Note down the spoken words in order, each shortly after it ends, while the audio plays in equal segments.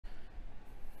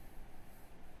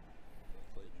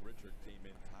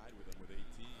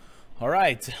All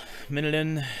right,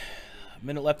 minute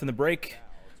left in the break.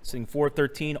 Sitting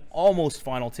 4-13, almost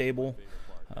final table.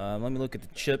 Let me look at the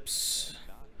chips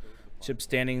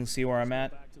standings, see where I'm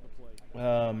at.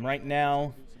 Right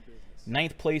now,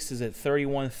 9th place is at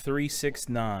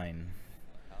 31,369.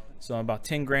 So I'm about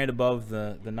 10 grand above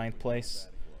the 9th place.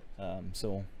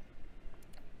 10th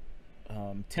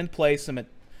place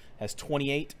has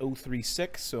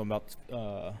 28,036. So I'm about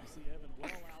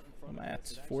I'm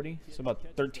at 40. So about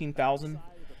 13,000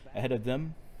 ahead of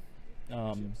them.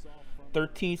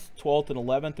 13th, 12th, and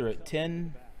 11th are at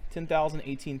 10,000,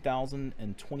 18,000,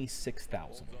 and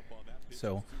 26,000.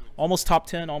 So almost top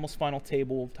 10, almost final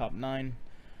table, top 9.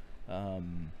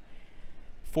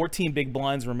 14 big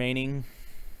blinds remaining.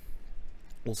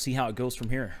 We'll see how it goes from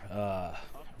here. I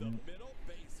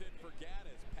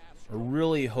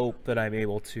really hope that I'm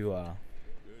able to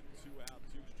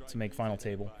make final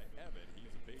table.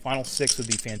 Final 6 would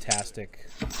be fantastic.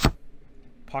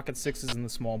 Pocket 6s in the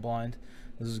small blind.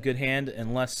 This is a good hand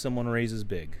unless someone raises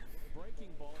big.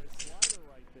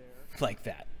 Like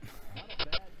that.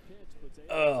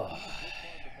 Ugh.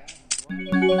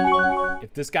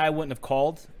 If this guy wouldn't have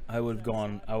called, I would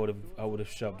have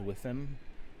shoved with him.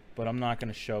 But I'm not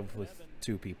going to shove with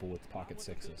 2 people with pocket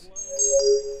 6s.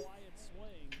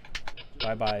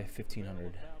 Bye-bye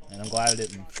 1,500. And I'm glad I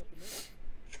didn't.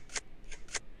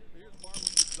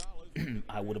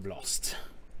 I would have lost.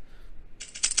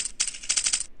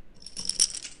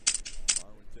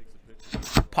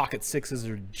 Pocket 6s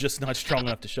are just not strong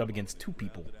enough to shove against 2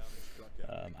 people.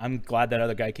 I'm glad that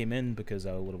other guy came in because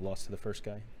I would have lost to the first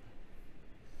guy.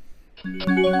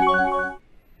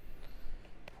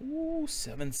 Ooh,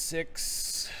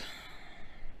 7-6.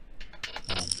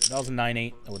 If that was a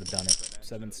 9-8, I would have done it.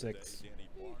 7-6.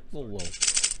 A little low.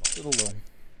 A little low.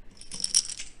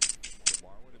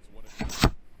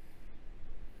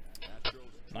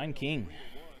 Nine king.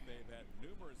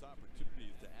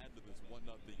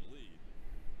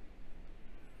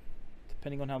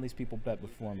 Depending on how these people bet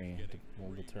before me,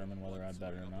 will determine whether I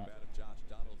bet or not.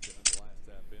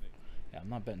 Yeah, I'm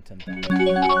not betting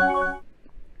 10,000.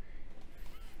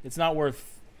 It's not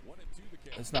worth.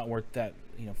 It's not worth that.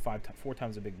 You know, 4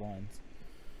 times the big blinds,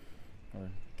 or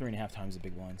 3.5 times the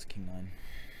big blinds. King 9.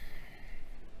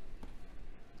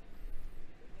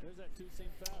 There's that 2-seam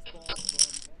fastball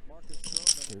from Marcus Stroman.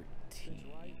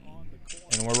 13.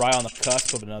 And we're right on the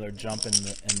cusp of another jump in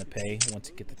the pay once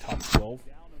you get the top 12.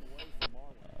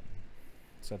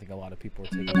 So I think a lot of people are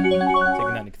taking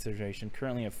that into consideration.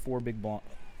 Currently have 14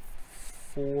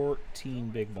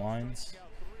 big blinds.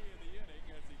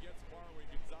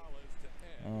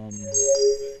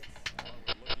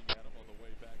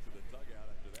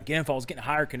 Again, if I was getting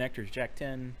higher connectors, Jack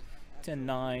 10, 10,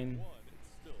 9,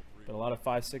 but a lot of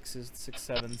 5-6s,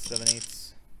 6-7s, 7-8s.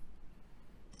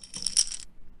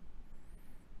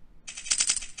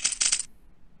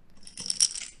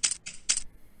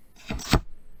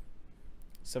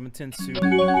 $7-10 suited.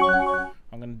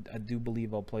 I do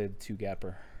believe I'll play the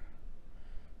 2-gapper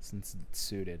since it's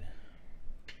suited.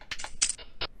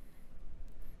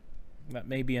 That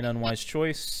may be an unwise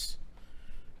choice.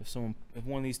 If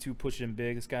one of these two pushes in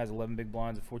big, this guy has 11 big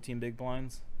blinds and 14 big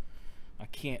blinds. I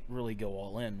can't really go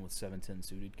all in with 7-10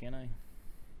 suited, can I?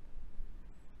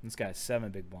 This guy has 7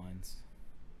 big blinds.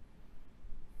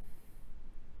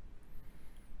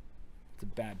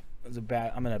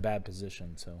 I'm in a bad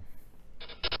position, so.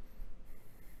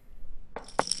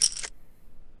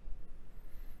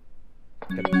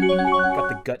 Got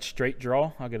the gut straight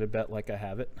draw. I'll get a bet like I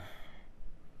have it.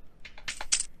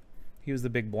 He was the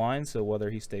big blind, so whether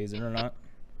he stays in or not.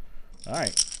 All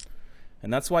right,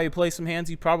 and that's why you play some hands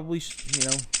you probably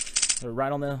are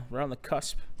right on the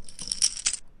cusp.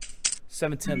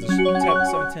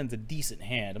 7-10's a decent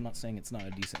hand. I'm not saying it's not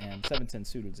a decent hand. 7-10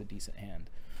 suited is a decent hand.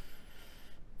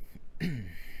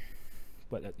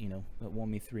 But that won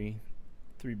me three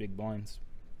big blinds.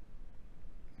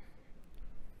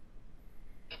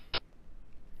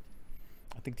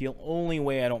 I think the only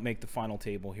way I don't make the final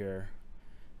table here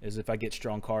is if I get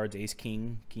strong cards, ace,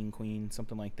 king, king, queen,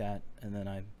 something like that, and then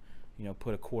I,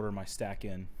 put a quarter of my stack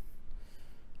in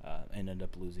and end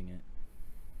up losing it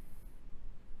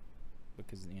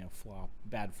because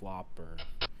bad flop or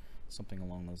something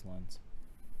along those lines.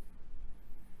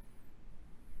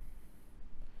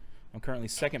 I'm currently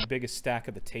second biggest stack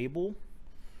of the table.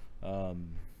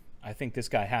 I think this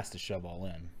guy has to shove all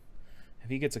in.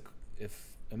 If he gets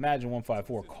imagine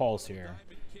 154 calls here.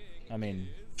 I mean,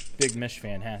 big Mish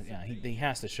fan he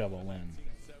has to shove all in.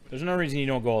 There's no reason you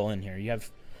don't go all in here. You have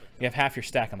half your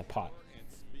stack on the pot.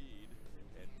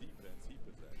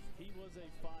 He was a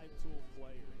 5-tool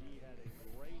player. He had a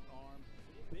great arm,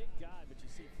 big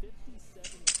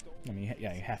I mean,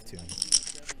 yeah, you have to.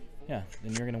 Yeah,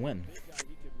 then you're gonna win.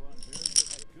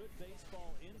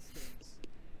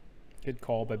 Good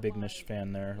call by Big Mish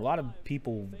fan there. A lot of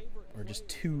people are just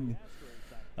too...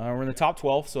 we're in the top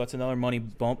 12, so that's another money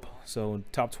bump. So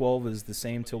top 12 is the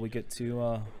same till we get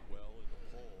to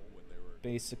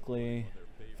basically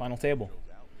final table.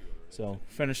 So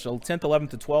finish 10th, 11th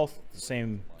to 12th, the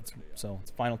same. So it's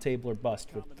final table or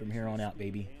bust from here on out,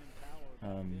 baby.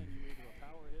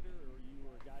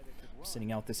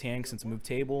 Sitting out this hand since I moved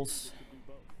tables.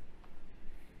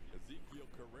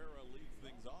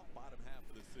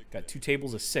 Got 2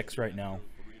 tables of 6 right now.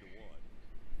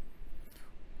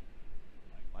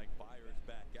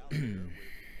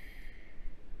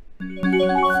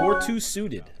 4-2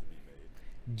 suited.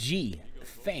 G,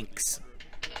 thanks.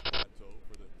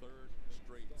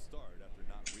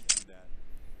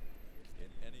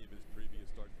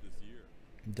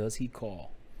 Does he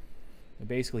call? They're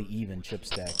basically even chip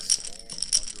stacks.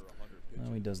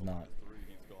 No, he does not.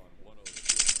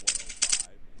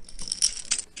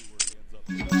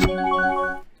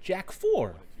 Jack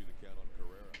 4.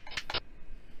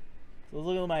 So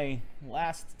look at my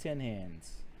last 10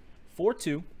 hands.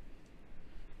 4-2,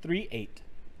 3-8,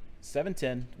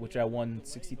 7-10, which I won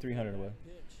 6,300 with.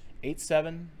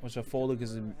 8-7, which I folded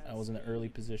because I was in an early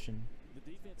position.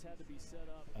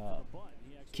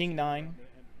 King 9,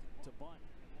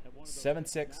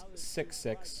 7-6,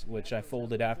 6-6, which I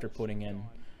folded after putting in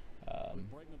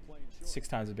 6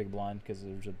 times a big blind because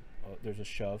there's a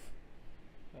shove.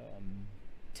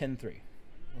 10-3.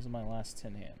 Those are my last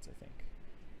 10 hands, I think.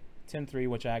 10-3,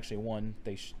 which I actually won.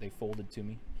 They folded to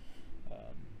me.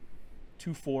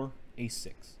 2-4,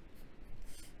 ace-6.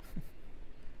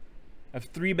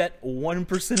 I've 3-bet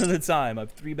 1% of the time.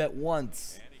 I've 3-bet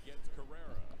once.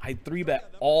 I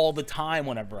 3-bet all the time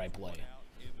whenever I play.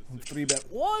 I've 3-bet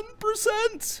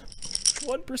 1%.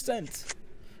 1%.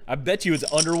 I bet you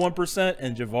it's under 1%,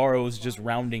 and Javaro is just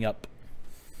rounding up.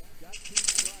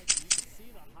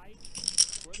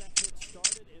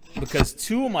 Because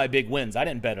 2 of my big wins, I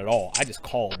didn't bet at all. I just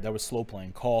called. That was slow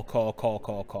playing. Call, call, call,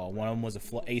 call, call. One of them was a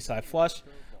ace-high flush.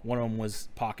 One of them was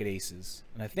pocket aces.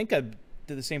 And I think I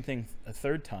did the same thing a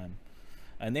 3rd time.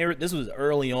 And this was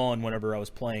early on whenever I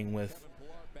was playing with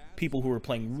people who were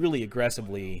playing really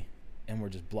aggressively and were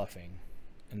just bluffing.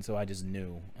 And so I just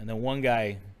knew. And then one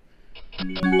guy...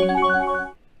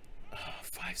 5-7.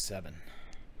 I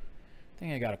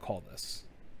think I got to call this.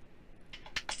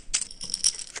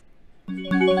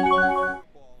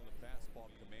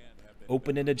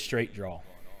 Open-ended straight draw.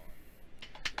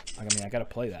 I mean, I gotta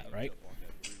play that, right?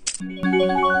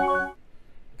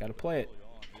 Gotta play it.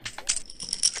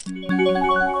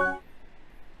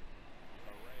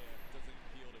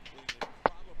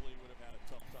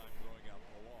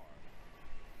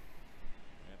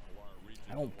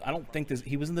 I don't think this.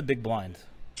 He was in the big blind.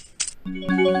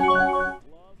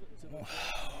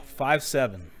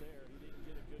 5-7.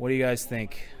 What do you guys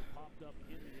think?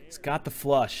 He's got the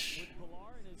flush.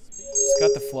 He's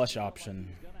got the flush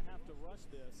option.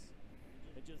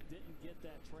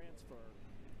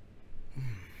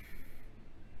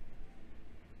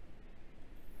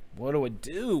 What do I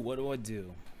do? What do I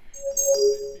do?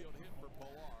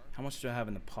 How much do I have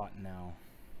in the pot now?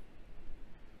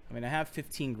 I mean, I have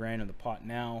 15 grand in the pot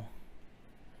now.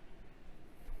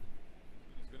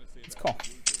 Let's call.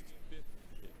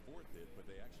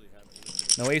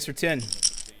 No ace or 10.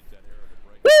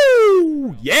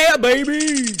 Woo! Yeah,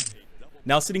 baby!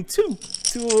 Now sitting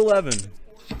 2-11.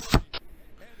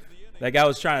 That guy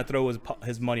was trying to throw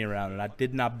his money around, and I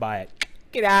did not buy it.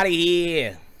 Get out of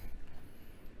here!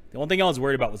 The only thing I was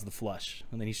worried about was the flush.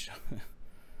 And then he's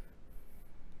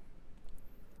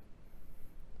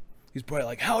probably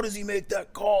like, how does he make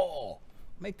that call?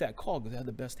 Make that call because I had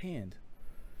the best hand.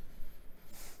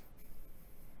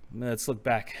 Let's look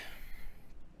back.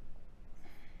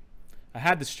 I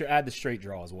had the straight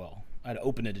draw as well. I had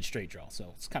open-ended straight draw,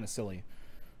 so it's kind of silly.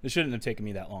 It shouldn't have taken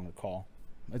me that long to call.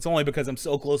 It's only because I'm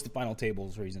so close to final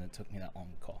tables the reason it took me that long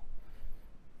to call.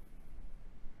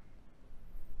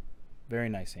 Very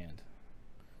nice hand.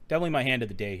 Definitely my hand of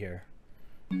the day here.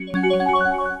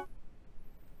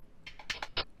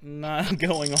 Not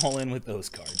going all in with those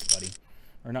cards, buddy.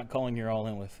 Or not calling your all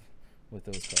in with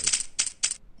those cards.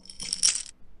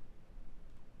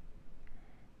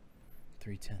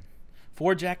 3-10.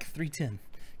 4-Jack, 3-10.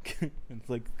 It's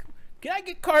like, can I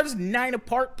get cards 9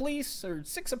 apart, please? Or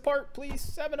 6 apart, please?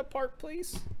 7 apart,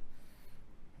 please?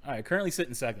 Alright, currently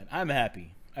sitting second. I'm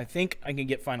happy. I think I can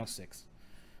get final 6.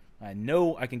 I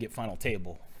know I can get final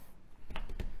table.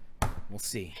 We'll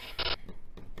see.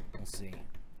 We'll see.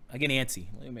 I get antsy.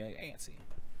 Look at me, antsy.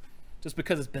 Just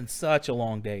because it's been such a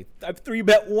long day. I've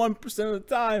 3-bet 1% of the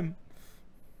time.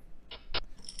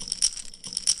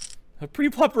 A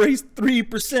pre-flop raised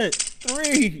 3%.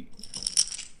 3.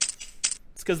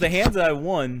 It's because the hands that I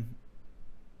won,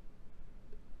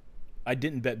 I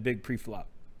didn't bet big pre-flop.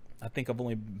 I think I've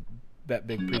only bet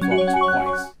big pre-flop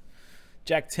twice.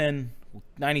 Jack 10,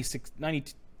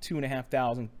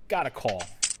 92,500. Got a call.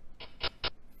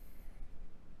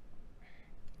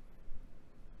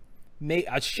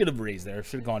 I should have raised there. I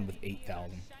should have gone with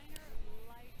 8,000.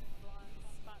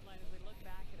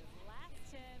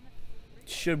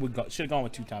 Should have gone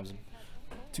with 2 times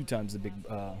the big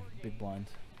blind.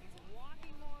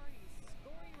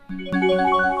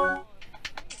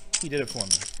 He did it for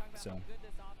me. So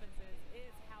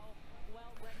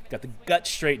got the gut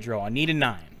straight draw. I need a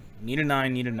 9. Need a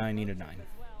 9. Need a 9. Need a 9.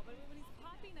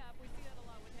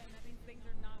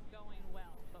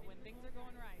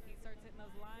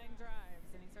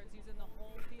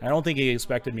 I don't think he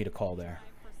expected me to call there.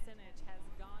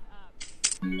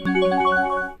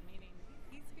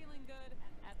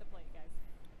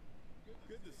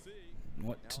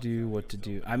 What to do, what to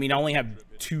do. I mean, I only have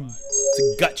 2. It's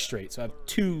a gut straight, so I have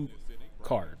 2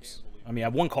 cards. I mean, I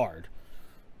have 1 card.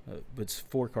 But it's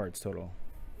 4 cards total.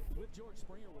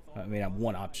 I mean, I have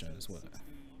 1 option as well.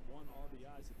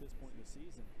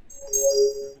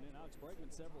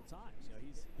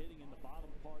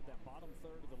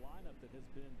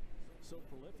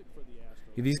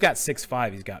 If he's got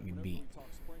 6-5, he's got me beat.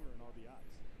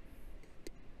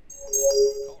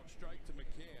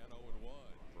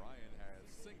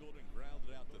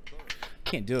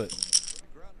 Can't do it.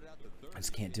 I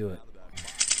just can't do it.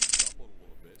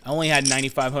 I only had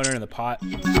 9,500 in the pot.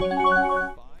 And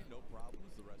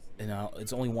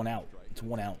it's only 1 out. It's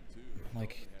 1 out.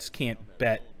 Like, just can't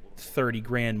bet 30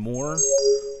 grand more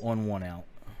on 1 out.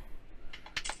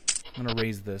 I'm gonna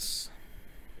raise this.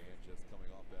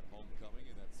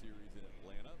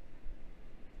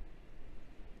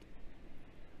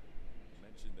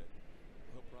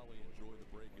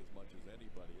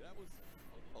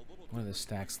 What are the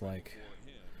stacks like?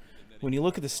 When you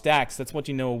look at the stacks, that's what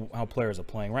you know how players are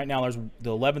playing. Right now, there's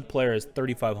the 11th player is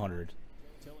 3,500.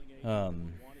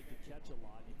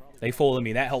 They folded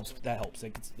me. That helps. That helps.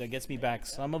 That gets me back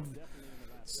some of,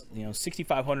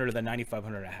 6,500 of the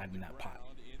 9,500 I had in that pot.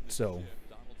 So,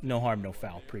 no harm, no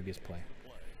foul. Previous play.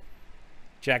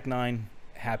 Jack 9,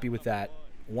 happy with that.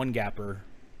 1 gapper.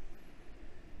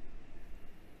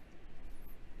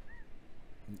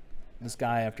 This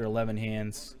guy after 11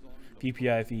 hands.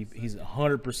 PPI, if he's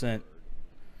 100%,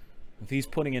 if he's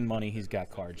putting in money, he's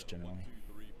got cards generally.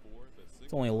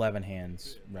 It's only 11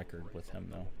 hands record with him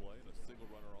though.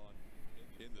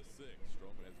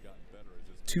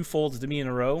 2 folds to me in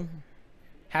a row.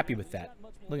 Happy with that.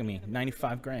 Look at me,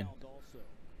 95 grand.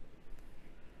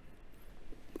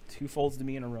 2 folds to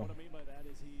me in a row.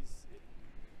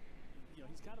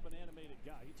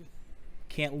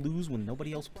 Can't lose when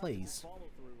nobody else plays.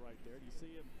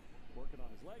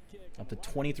 Up to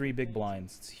 23 big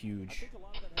blinds. It's huge.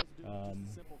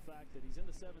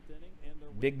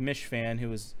 Big Mish fan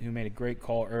who made a great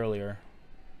call earlier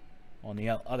on the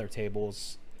other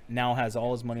tables now has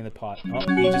all his money in the pot. Oh,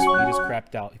 he just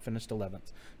crapped out. He finished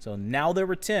 11th. So now there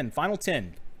were 10. Final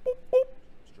 10. Boop,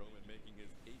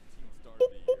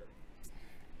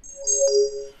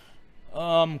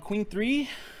 boop. Queen 3.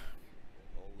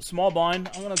 Small blind.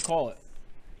 I'm gonna call it.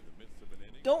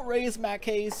 Don't raise, Mac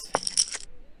Hayes.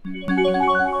 I'm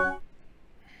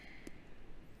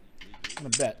gonna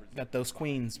bet. Got those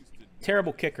queens.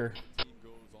 Terrible kicker.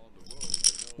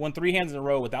 Won 3 hands in a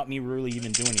row without me really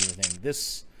even doing anything.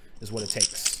 This is what it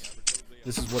takes.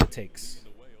 This is what it takes.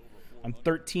 I'm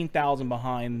 13,000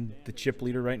 behind the chip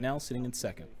leader right now, sitting in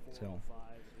 2nd. So,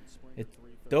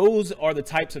 those are the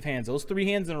types of hands. Those 3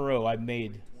 hands in a row, I've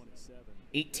made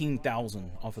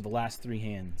 18,000 off of the last 3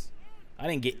 hands. I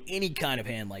didn't get any kind of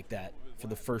hand like that for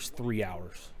the first 3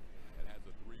 hours.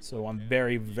 So I'm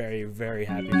very, very, very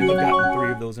happy to have gotten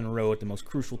 3 of those in a row at the most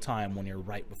crucial time when you're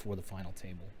right before the final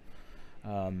table.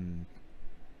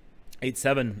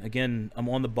 8-7, again, I'm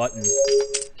on the button.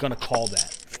 Gonna call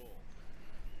that.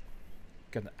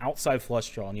 Got an outside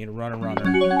flush draw. Need a runner.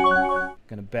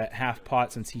 Gonna bet half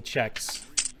pot since he checks.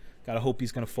 Gotta hope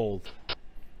he's gonna fold.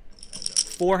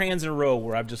 4 hands in a row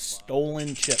where I've just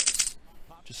stolen chips.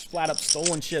 Just flat up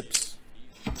stolen chips.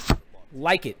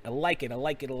 Like it. I like it. I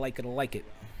like it. I like it. I like it.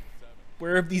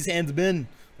 Where have these hands been?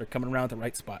 They're coming around at the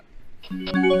right spot.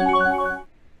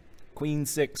 Queen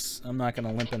 6. I'm not going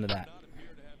to limp into that.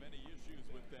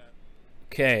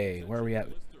 Okay, where are we at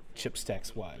chip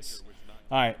stacks wise?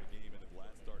 All right.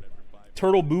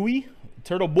 Turtle Buoy.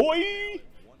 Turtle Boy.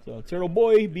 So Turtle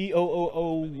Boy,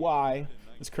 BOOOY,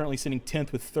 is currently sitting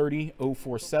 10th with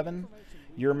 30,047.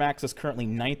 Max is currently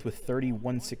 9th with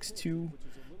 30,162.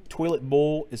 Toilet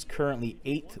Bowl is currently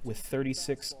 8th with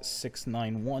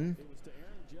 36,691.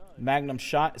 Magnum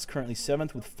Shot is currently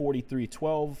 7th with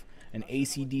 4312. And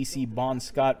ACDC Bon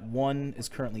Scott 1 is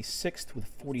currently 6th with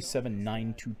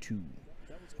 47,922.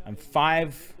 I'm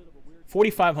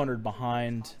 4,500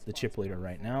 behind the chip leader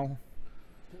right now.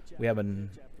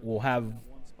 We'll have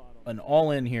an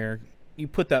all-in here. You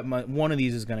put that one of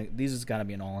these is gonna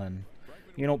be an all-in.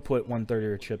 You don't put 1/3 of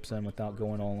your chips in without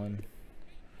going all-in.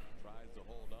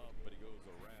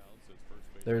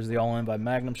 There's the all-in by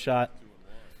Magnum Shot.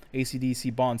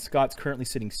 ACDC Bon Scott's currently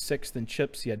sitting 6th in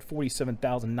chips. He had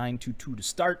 47,922 to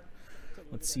start.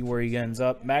 Let's see where he ends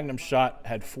up. Magnum Shot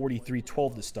had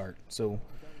 4312 to start. So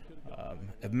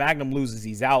if Magnum loses,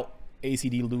 he's out.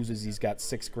 ACD loses, he's got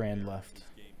 6 grand left.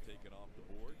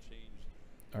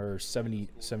 Or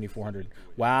 7,400.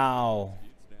 Wow.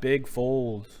 Big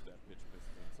fold.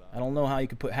 I don't know how you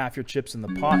could put half your chips in the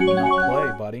pot and not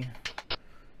play, buddy.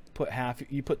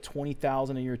 You put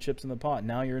 20,000 of your chips in the pot.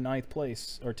 Now you're 9th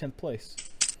place or 10th place.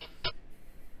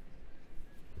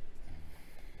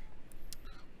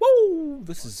 Woo!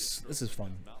 This is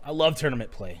fun. I love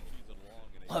tournament play.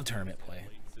 Love tournament play.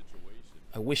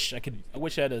 I wish I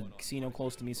had a casino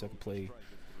close to me so I could play.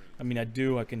 I mean, I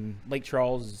do. Lake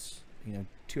Charles is,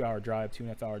 2-hour drive,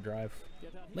 2.5-hour drive.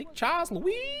 Lake Charles,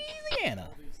 Louisiana.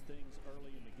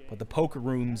 But the poker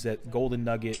rooms at Golden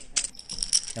Nugget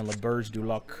and La Berge du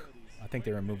Lac, I think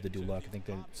they removed the du Lac. I think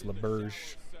it's La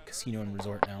Berge Casino and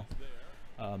Resort now.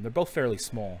 They're both fairly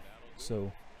small,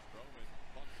 so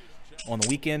on the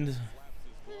weekend,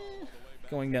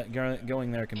 going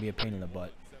there can be a pain in the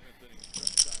butt.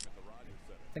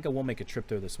 I think I will make a trip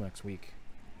there this next week.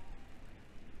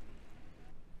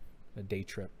 A day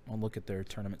trip. I'll look at their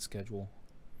tournament schedule.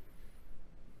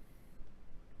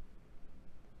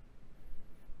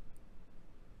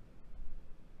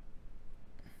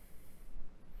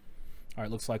 All right,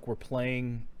 looks like we're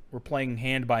playing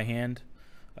hand by hand,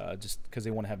 just because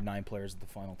they want to have 9 players at the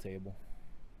final table.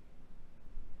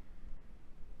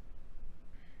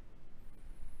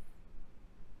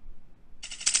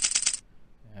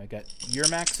 I got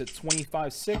Max at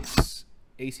 25.6,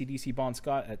 ACDC Bon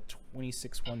Scott at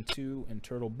 26.12, and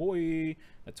Turtle Boy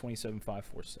at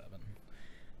 27.547.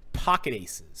 Pocket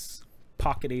aces,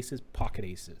 pocket aces, pocket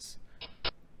aces.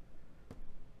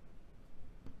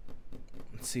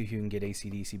 Let's see if you can get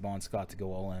ACDC Bon Scott to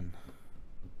go all in.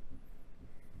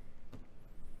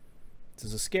 This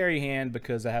is a scary hand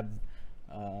because I have,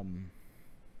 I'm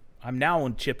now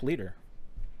on chip leader.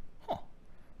 Huh.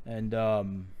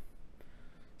 And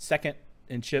second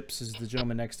in chips is the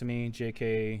gentleman next to me,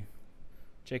 JK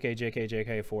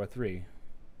 43.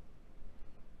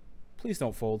 Please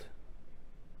don't fold.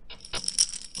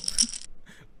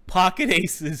 Pocket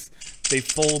aces, they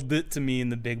fold it to me in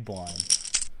the big blind.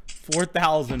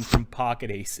 4,000 from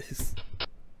pocket aces.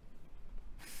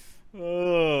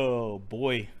 Oh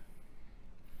boy.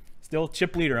 Still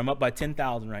chip leader. I'm up by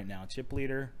 10,000 right now. Chip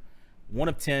leader, 1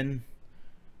 of 10.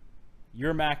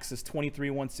 Your max is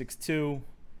 23,162.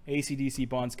 ACDC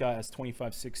Bon Scott has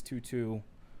 25,622.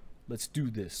 Let's do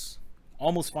this.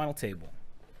 Almost final table.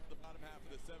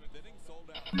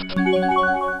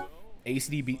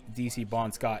 ACDC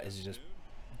Bon Scott is just,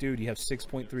 dude, you have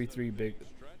 6.33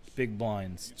 big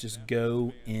blinds. Just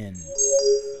go in.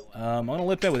 I'm gonna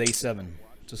lip it with A7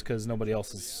 just because nobody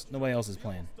else is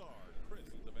playing.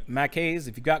 Mac Hayes,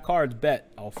 if you got cards,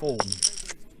 bet. I'll fold.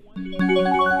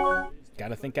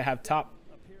 Gotta think I have top,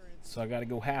 so I gotta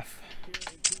go half.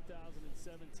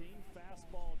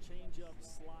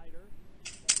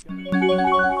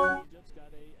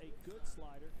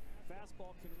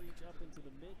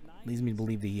 Leads me to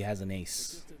believe that he has an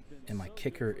ace, and my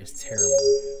kicker is terrible.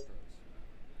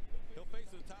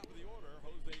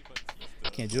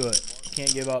 Can't do it.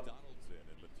 Can't give up.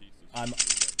 I'm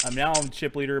now on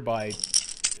chip leader by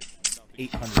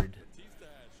 800.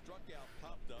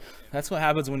 That's what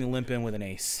happens when you limp in with an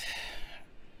ace.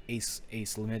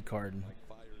 Ace limit card.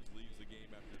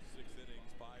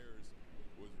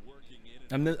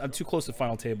 I'm too close to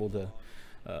final table to.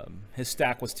 His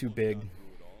stack was too big.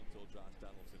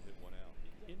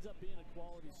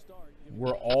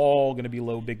 We're all going to be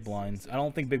low big blinds. I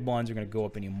don't think big blinds are going to go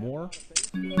up anymore.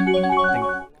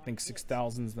 I think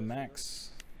 6,000 is the max.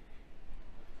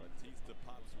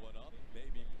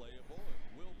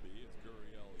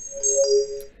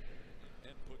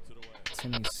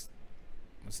 Timmy,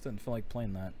 I just didn't feel like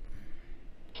playing that.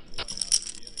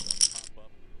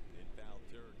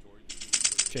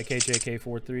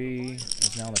 JK43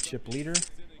 is now the chip leader.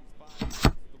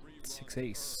 Six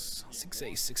ace. Six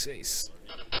ace. Six ace.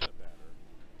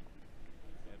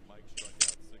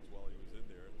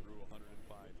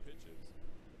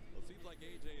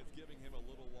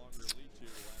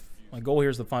 My goal here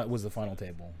is was the final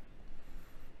table.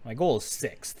 My goal is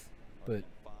 6th, but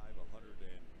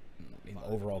I mean,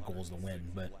 overall goal is to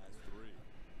win. But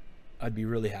I'd be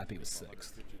really happy with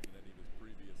 6th.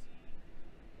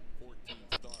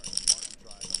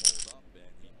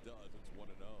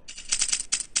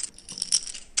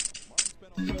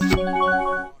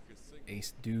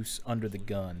 Ace deuce under the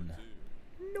gun.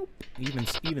 Nope.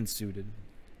 Even suited.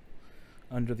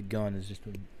 Under the gun is just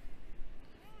a.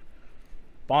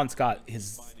 Bon Scott,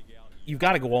 you've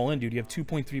got to go all in, dude. You have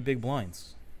 2.3 big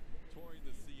blinds.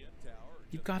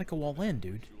 You've got to go all in,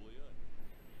 dude.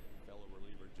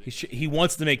 He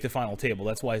wants to make the final table.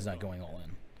 That's why he's not going all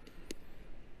in.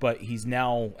 But he's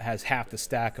now has half the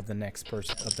stack of the next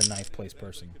person, of the 9th place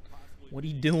person. What are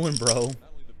you doing, bro?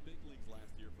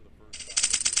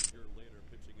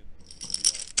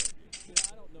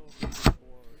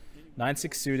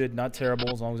 9-6 suited, not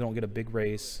terrible as long as we don't get a big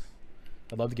raise.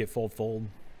 I'd love to get fold.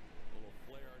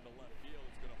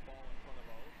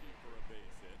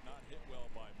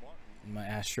 My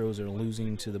Astros are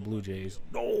losing to the Blue Jays.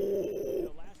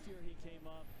 No!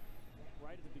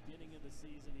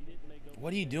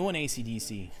 What are you doing,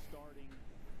 AC/DC?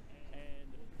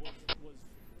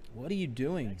 What are you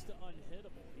doing?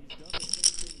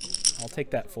 I'll take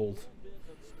that fold.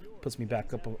 Puts me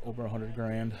back up over 100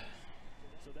 grand.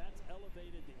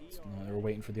 So they were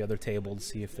waiting for the other table to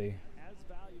see if they...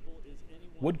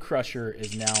 Wood Crusher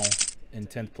is now in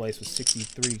 10th place with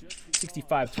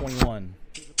 65-21.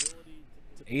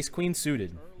 Ace Queen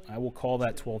suited. I will call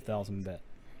that 12,000 bet.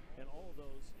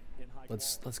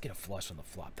 Let's get a flush on the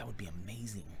flop. That would be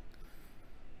amazing.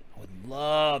 I would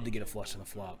love to get a flush on the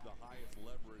flop.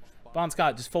 Bon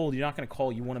Scott, just fold. You're not going to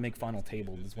call. You want to make final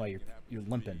table. That's why you're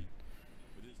limping.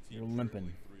 You're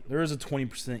limping. There is a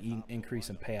 20% increase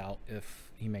in payout if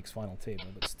he makes final table,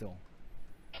 but still.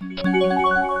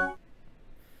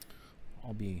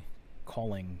 I'll be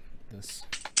calling this.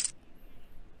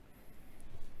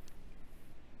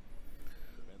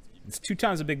 It's 2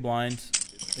 times a big blind.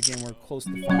 Again, we're close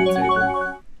to the final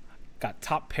table. Got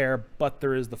top pair, but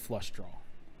there is the flush draw.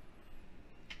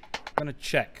 I'm going to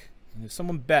check. And if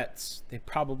someone bets, they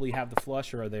probably have the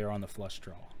flush or they are on the flush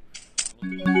draw.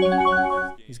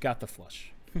 He's got the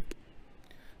flush. I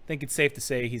think it's safe to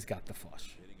say he's got the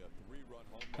flush.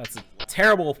 That's a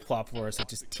terrible flop for us. It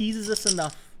just teases us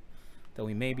enough that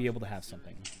we may be able to have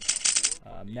something.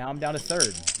 Now I'm down to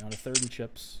 3rd. Down to 3rd in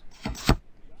chips.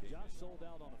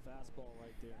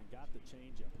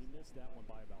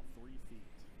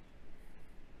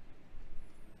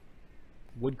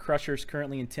 Wood Crusher's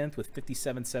currently in 10th with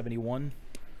 57.71.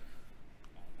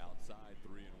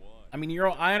 I mean,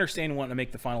 I understand wanting to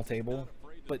make the final table,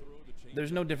 but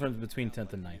there's no difference between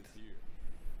 10th and 9th.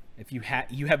 If you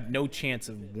have no chance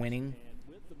of winning.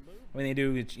 I mean, they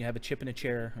do. You have a chip in a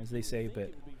chair, as they say,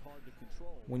 but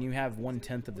when you have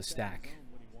 1/10 of the stack,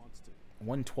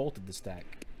 1/12 of the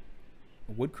stack,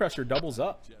 Wood Crusher doubles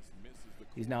up.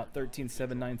 He's now at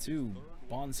 13.792.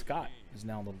 Bon Scott is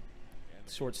now the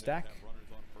short stack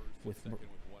with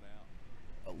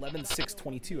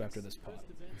 11.622 after this pot.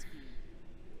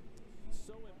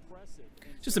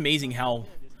 It's just amazing how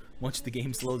much the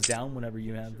game slows down whenever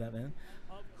you have that, man.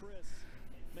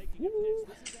 Woo.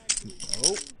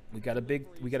 Oh, we got a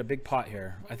big pot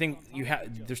here. I think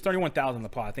there's 31,000 in the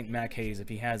pot. I think Mac Hayes, if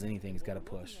he has anything, he's got to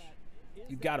push.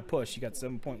 You got to push. You got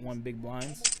 7.1 big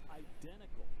blinds.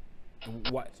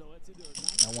 What?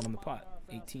 Now one in the pot.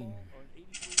 18.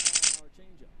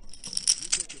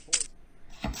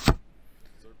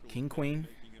 King Queen.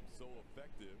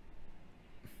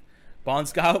 Bon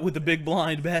Scott with the big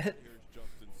blind bet.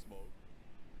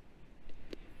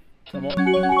 Come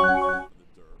on.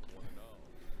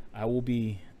 I will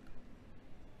be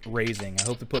raising. I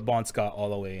hope to put Bon Scott all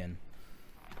the way in.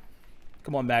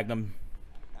 Come on, Magnum.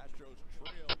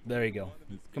 There you go.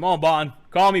 Come on, Bon.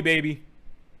 Call me, baby.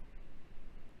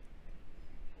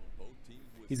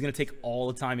 He's going to take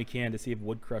all the time he can to see if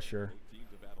Wood Crusher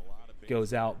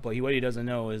goes out. But what he doesn't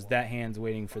know is that hand's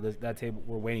waiting for that table.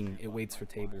 We're waiting. It waits for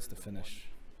tables to finish.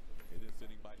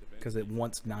 Because it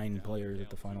wants 9 players at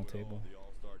the final table.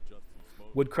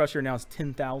 Wood Crusher now is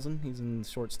 10,000. He's in the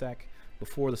short stack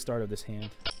before the start of this hand.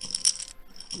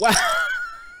 Wow!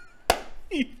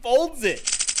 He folds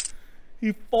it.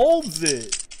 He folds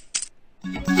it.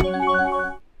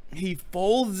 He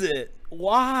folds it.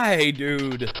 Why,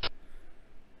 dude?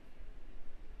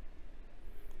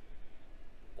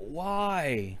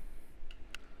 Why?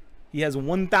 He has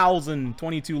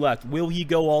 1,022 left. Will he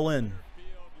go all in?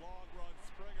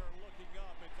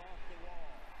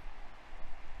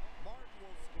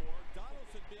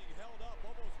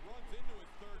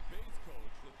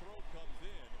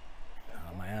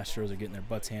 My Astros are getting their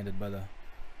butts handed by the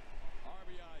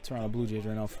Toronto Blue Jays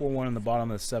right now. 4-1 in the bottom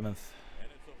of the 7th.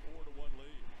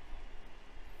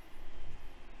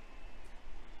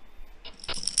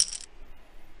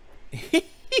 He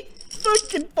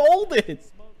fucking folded.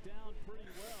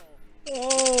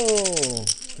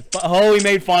 Oh, he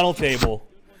made final table.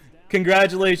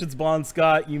 Congratulations, Bon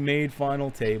Scott. You made final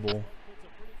table.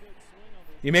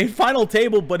 You made final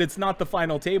table, but it's not the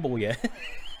final table yet.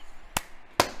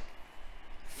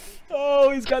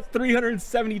 Oh, he's got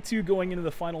 372 going into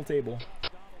the final table.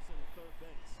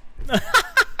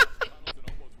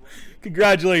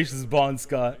 Congratulations, Bon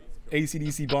Scott.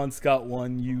 ACDC Bon Scott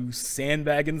won, you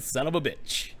sandbagging son of a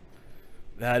bitch.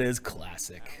 That is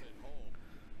classic.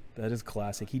 That is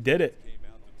classic. He did it.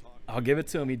 I'll give it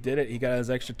to him. He did it. He got his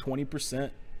extra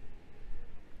 20%.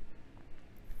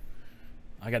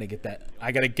 I gotta get that.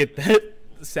 I gotta get that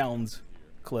sounds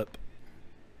clip.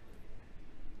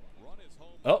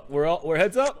 Oh, we're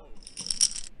heads up.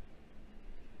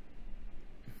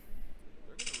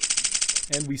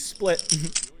 And we split.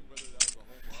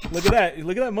 Look at that.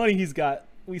 Look at that money he's got.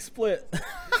 We split.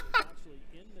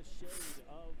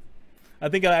 I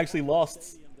think I actually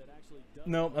lost.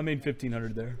 No, I made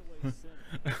 1,500 there.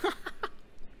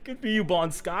 Good for you,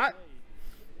 Bon Scott.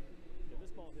 This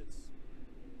ball hits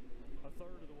a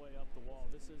third of the way up the wall.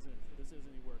 This isn't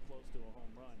anywhere close to a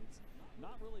home run. It's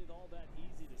not really all that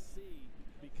easy to see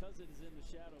because it is in the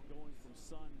shadow going from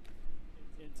sun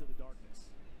into the darkness.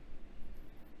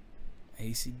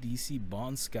 ACDC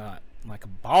Bon Scott like a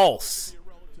boss,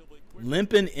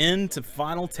 limping into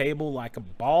final table like a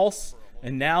boss,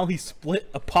 and now he split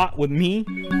a pot with me.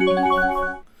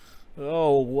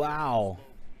 Oh wow,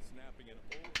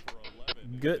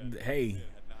 good. Hey,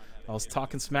 I was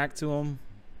talking smack to him.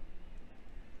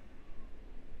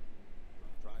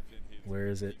 Where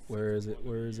is it? Where is it?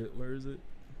 Where is it? Where is it?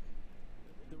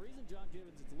 The reason John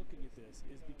Gibbons is looking at this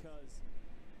is because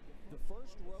the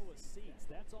first row of seats,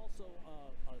 that's also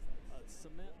a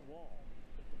cement wall,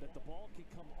 that the ball can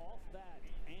come off that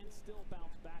and still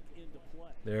bounce back into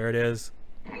play. There it is.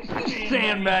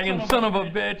 Sandbagging son of a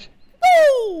bitch.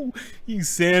 Woo! You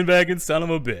sandbagging son of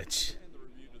a bitch. See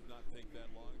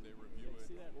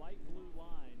that light blue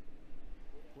line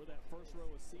where that first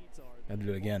row of seats are. Gotta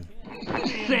do it again.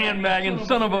 Sandbagging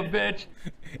son of a bitch.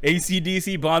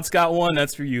 ACDC Bon Scott won.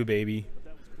 That's for you, baby.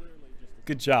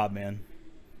 Good job, man.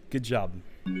 Good job.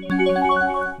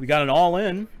 We got an all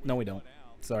in. No, we don't.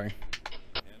 Sorry.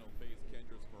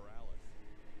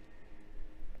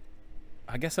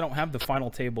 I guess I don't have the final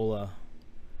table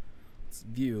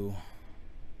view.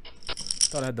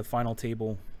 Thought I had the final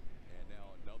table.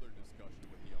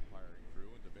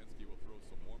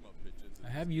 I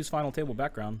have used final table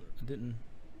background. I didn't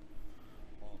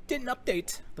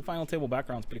update. The final table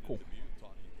background's pretty cool.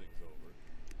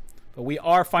 But we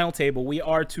are final table. We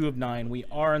are 2 of 9. We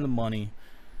are in the money.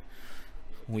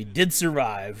 We did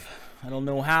survive. I don't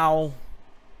know how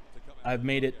I've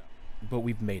made it, but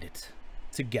we've made it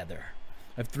together.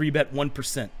 I've 3-bet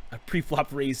 1%. I pre-flop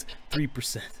raised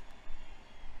 3%.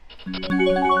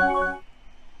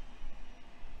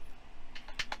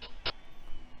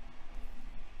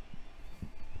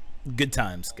 Good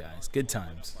times, guys. Good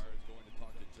times.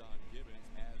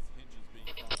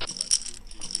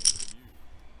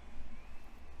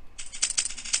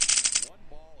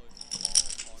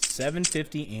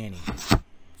 $750 Annie.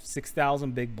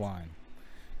 6,000 big blind.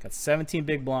 Got 17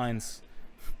 big blinds.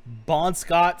 Bon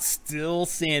Scott still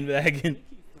sandbagging.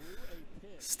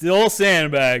 Still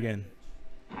sandbagging.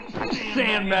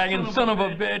 Sandbagging son of a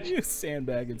bitch. You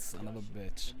sandbagging son of a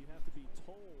bitch. You have to be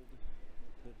told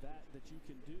that you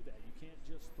can do that. You can't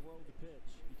just throw the pitch.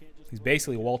 You can't just. He's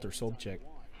basically Walter Sobchak.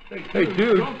 Hey,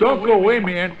 dude, don't go away,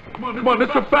 man. Come on, this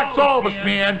affects all of us,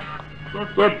 man.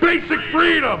 They're basic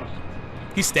freedoms.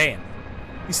 He's staying.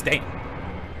 He's staying.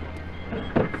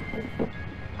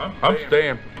 I'm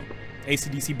staying.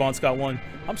 ACDC Bon Scott won.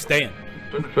 I'm staying.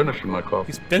 Finishing my coffee.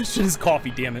 He's finishing his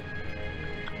coffee, damn it.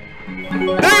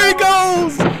 There he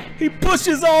goes! He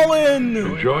pushes all in!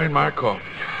 Enjoying my coffee.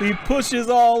 He pushes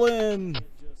all in.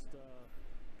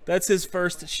 That's his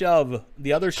first shove.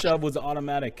 The other shove was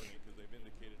automatic.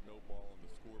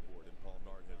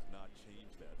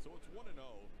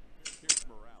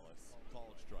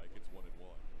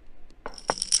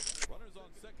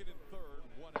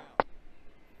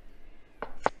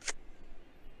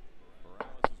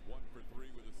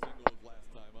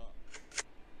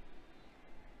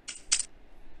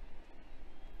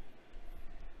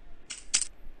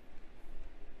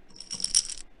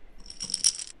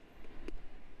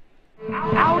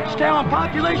 on,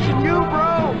 population you,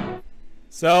 bro.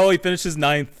 So he finishes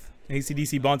 9th.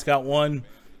 AC/DC Bon Scout won.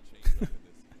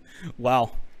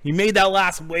 Wow. You made that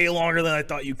last way longer than I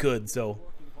thought you could, so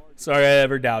sorry I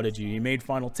ever doubted you. You made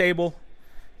final table,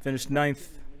 finished 9th,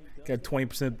 got a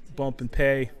 20% bump in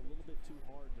pay.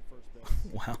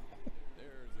 Wow.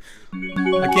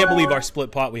 I can't believe our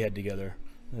split pot we had together.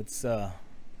 That's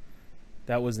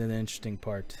that was an interesting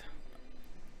part.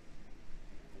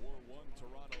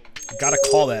 Gotta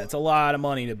call that. It's a lot of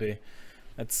money to be.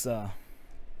 It's a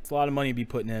lot of money to be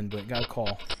putting in, but gotta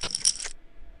call.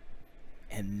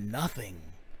 And nothing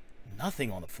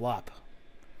on the flop.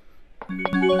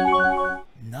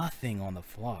 Nothing on the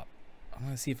flop. I'm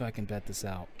gonna see if I can bet this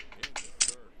out.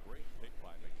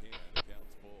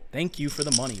 Thank you for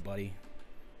the money, buddy.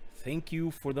 Thank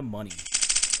you for the money.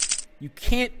 You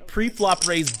can't pre-flop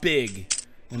raise big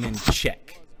and then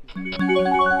check.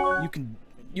 You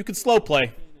can slow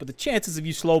play, but the chances of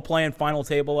you slow playing final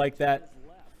table like that,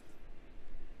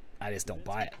 I just don't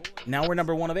buy it. Now we're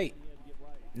number 1 of 8.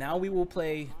 Now we will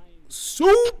play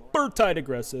super tight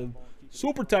aggressive.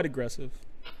 Super tight aggressive.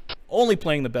 Only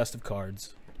playing the best of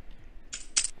cards.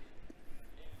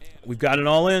 We've got it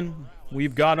all in.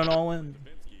 We've got it all in.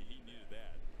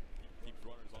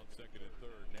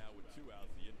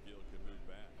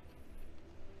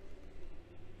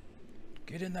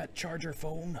 Get in that charger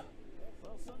phone.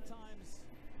 Well, sometimes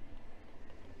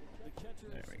the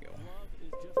catcher's There we go. glove is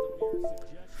just a mere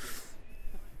suggestion.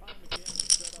 Ryan McCann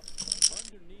was set up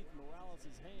underneath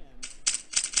Morales' hand.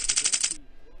 Davinsky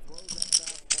throws that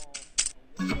fastball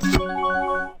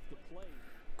off the plate.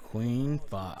 Queen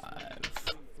 5.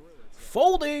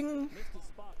 Folding. Missed his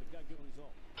spot, but got good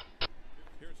result.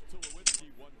 Here's Tulowitzki,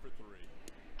 1 for 3.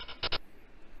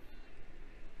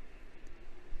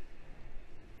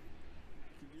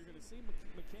 You're going to see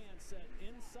McCann set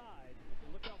inside,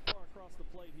 and look how far across the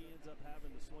plate he ends up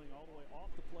having to swing all the way off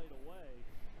the plate away.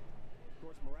 Of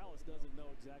course, Morales doesn't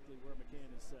know exactly where McCann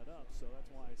is set up, so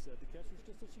that's why I said the catcher's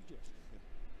just a suggestion.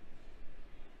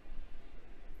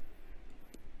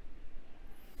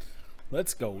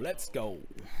 Let's go. Let's go.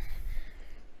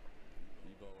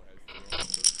 Devo has thrown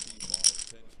 13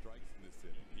 balls, 10 strikes in this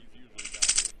inning. He's usually got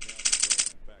a little pound to go.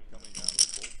 In fact, coming out of the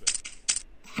bullpen.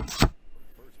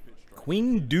 First pitch strike. Queen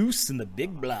deuce in the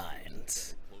big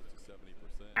blind. Close to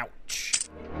 70%. Ouch.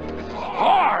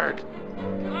 Hard!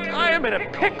 I am in a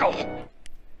pickle!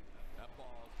 That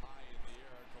ball's high in the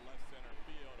air to left center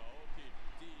field. Aoki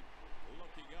deep,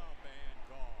 looking up and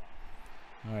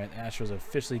gone. All right, the Astros are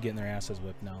officially getting their asses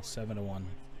whipped now, 7-1.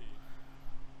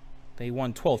 They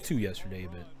won 12-2 yesterday,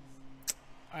 but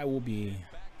I will be.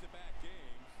 Back-to-back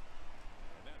games,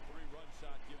 and that 3-run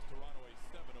shot gives Toronto a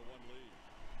 7-1 lead.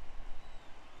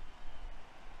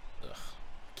 Ugh,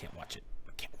 can't watch it.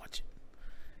 I can't watch it.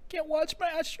 Can't watch my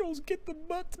Astros get the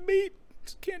butts beat.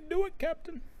 Just can't do it,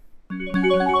 Captain.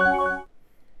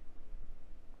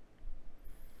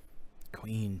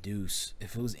 Queen deuce.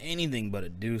 If it was anything but a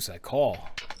deuce, I call.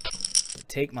 But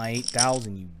take my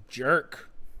 8,000, you jerk.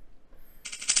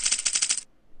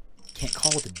 Can't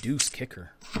call with a deuce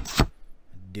kicker.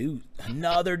 Deuce.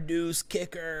 Another deuce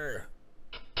kicker.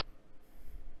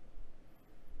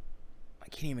 I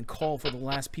can't even call for the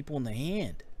last people in the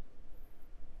hand.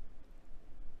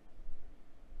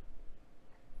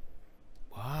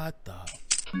 What the?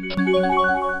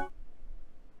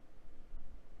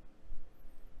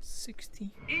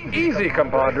 60? Easy,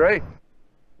 compadre.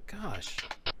 Gosh.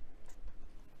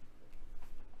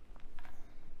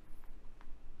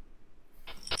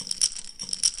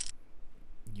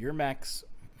 Your Max.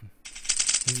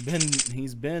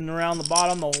 He's been around the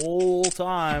bottom the whole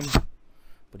time,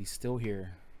 but he's still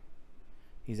here.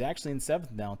 He's actually in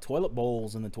 7th now. Toilet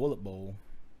bowls in the toilet bowl.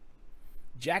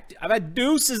 Jack. I've had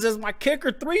deuces as my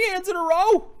kicker 3 hands in a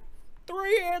row.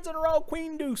 3 hands in a row.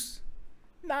 Queen deuce.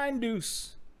 9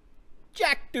 deuce.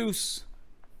 Jack deuce.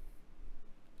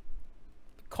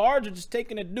 The cards are just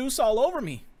taking a deuce all over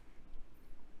me.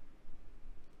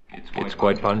 It's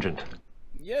quite pungent.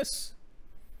 Yes.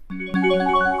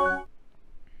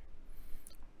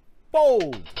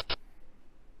 Fold.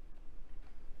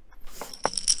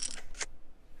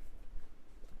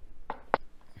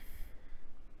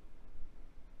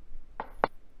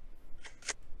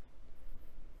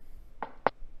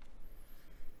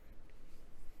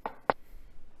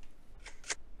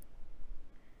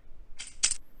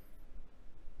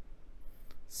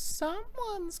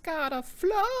 Someone's got a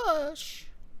flush.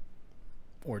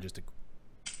 Or just a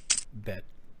bet.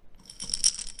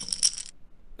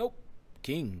 Nope.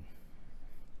 King.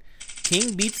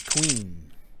 King beats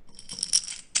queen.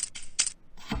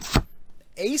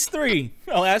 Ace 3.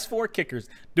 My last 4 kickers.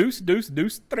 Deuce, deuce,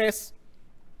 deuce, tres.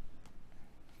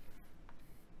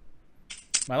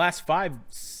 My last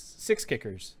 6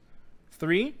 kickers.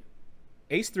 3,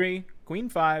 Ace 3, Queen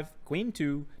 5, Queen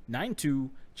 2, 9 2,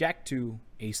 Jack 2,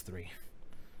 Ace 3.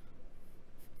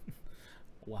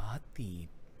 What the?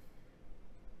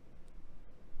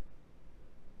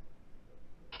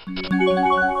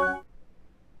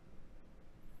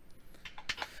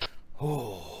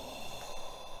 Oh.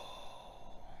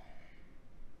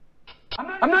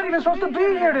 I'm not even supposed to be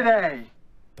here today.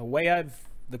 The way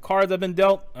the cards I've been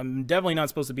dealt, I'm definitely not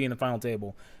supposed to be in the final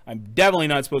table. I'm definitely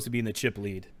not supposed to be in the chip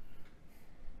lead.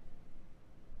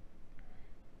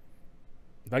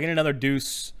 If I get another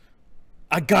deuce,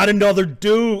 I got another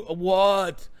deuce.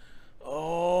 What?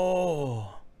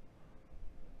 Oh.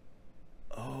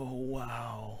 Oh,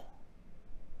 wow.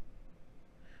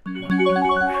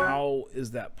 How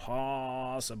is that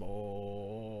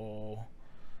possible?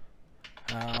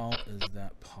 How is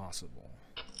that possible?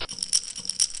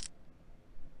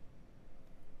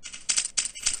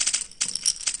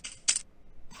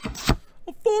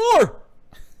 A 4!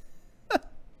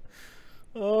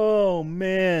 Oh,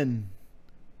 man.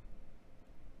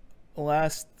 My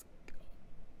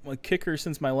kicker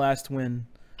since my last win.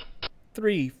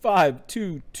 3, 5,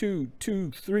 2, 2,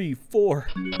 2, 3, 4.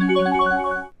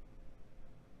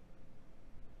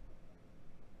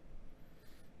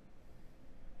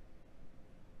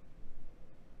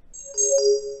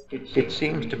 It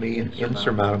seems to me an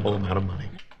insurmountable amount of money.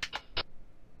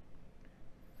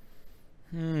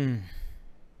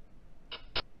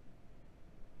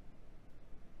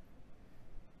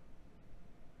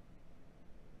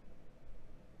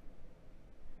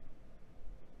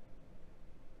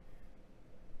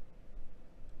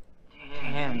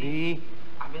 Damn, B.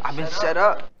 I've been set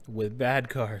up. With bad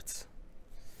cards.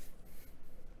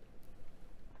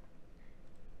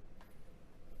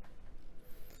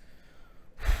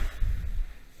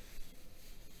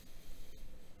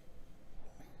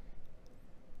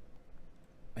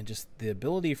 And just the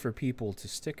ability for people to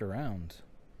stick around.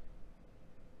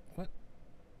 What?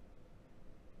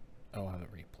 Oh, I have a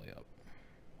replay up.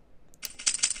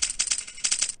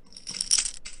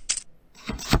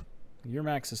 Your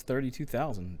max is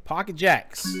 32,000. Pocket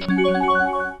jacks. I'm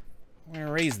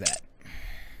gonna raise that.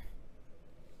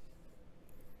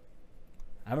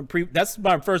 That's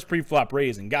my first pre-flop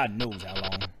raise, and God knows how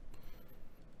long.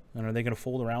 And are they gonna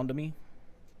fold around to me?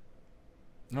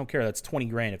 I don't care. That's 20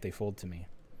 grand if they fold to me.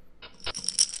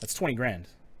 That's 20 grand.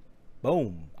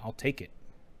 Boom. I'll take it.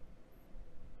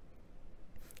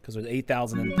 Because there's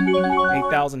 8,000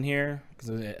 here. Because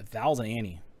there's 1,000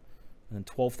 ante. And then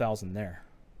 12,000 there.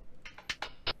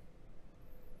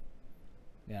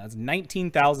 Yeah, that's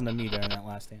 19,000 to me there in that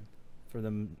last hand. For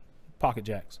the pocket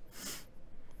jacks.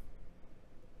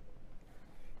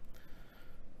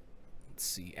 Let's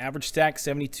see. Average stack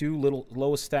 72.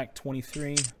 Lowest stack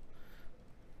 23.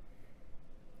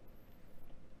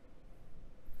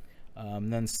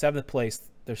 Then 7th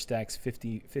place, their stacks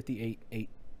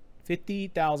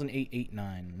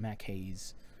 50,889. Mac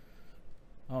Hayes.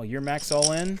 Oh, your max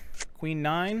all in. Queen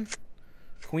 9.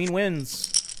 Queen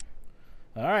wins.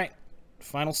 All right,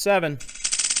 final 7.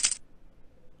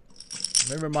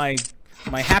 Remember my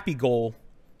happy goal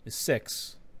is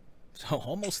 6, so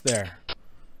almost there.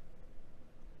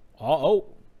 Oh,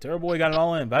 Terrible Boy got it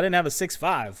all in, but I didn't have a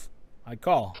 6-5. I'd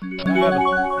call.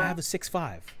 I have a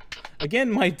 6-5.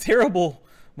 Again, other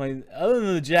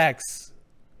than the jacks,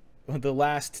 the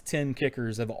last 10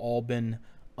 kickers have all been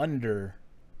under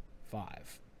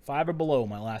 5. 5 or below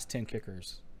my last 10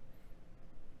 kickers.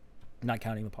 Not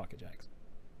counting the pocket jacks.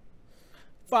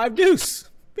 5 deuce.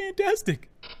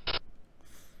 Fantastic.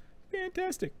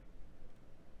 Fantastic.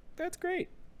 That's great.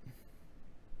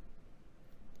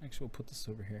 Actually, we'll put this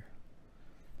over here.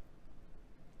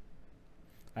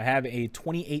 I have a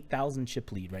 28,000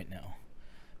 chip lead right now.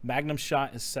 Magnum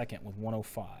Shot is second with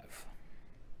 105.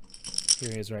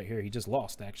 Here he is right here. He just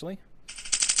lost, actually.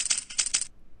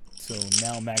 So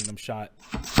now Magnum Shot.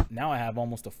 Now I have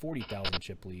almost a 40,000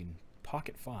 chip lead.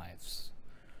 Pocket 5s.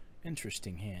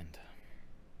 Interesting hand.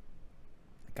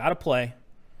 Gotta play.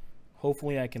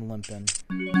 Hopefully I can limp in.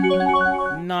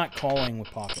 Not calling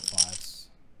with pocket 5s.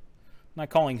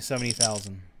 Not calling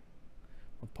 70,000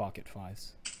 with pocket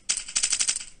 5s.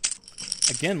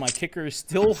 Again, my kicker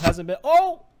still hasn't been...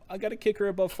 Oh! I got a kicker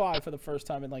above 5 for the first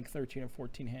time in like 13 or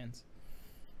 14 hands.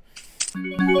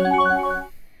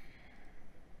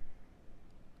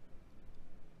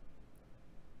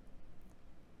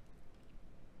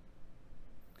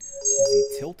 Is he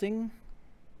tilting?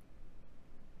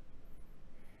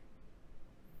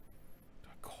 Do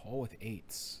I call with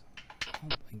 8s? I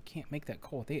can't make that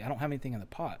call with 8. I don't have anything in the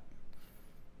pot.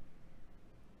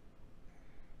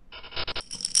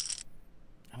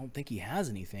 I don't think he has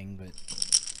anything, but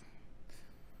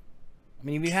I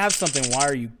mean, if you have something, why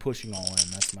are you pushing all in?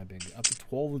 That's my big up to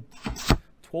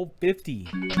 1250.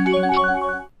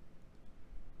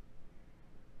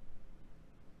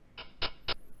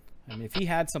 I mean, if he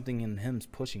had something in him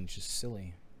pushing, it's just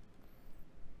silly.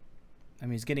 I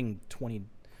mean, he's getting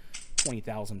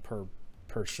 20,000 per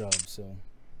shove, so.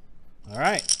 All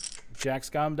right. Jack's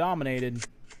got him dominated.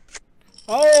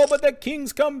 Oh, but the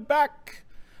kings come back.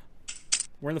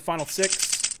 We're in the final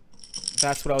 6.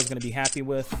 That's what I was going to be happy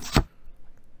with.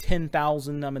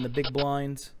 10,000. I'm in the big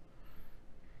blinds.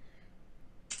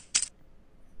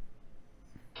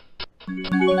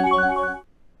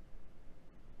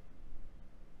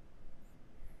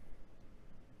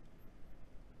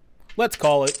 Let's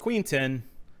call it. Queen 10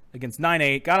 against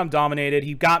 9-8. Got him dominated.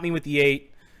 He got me with the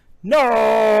 8. No!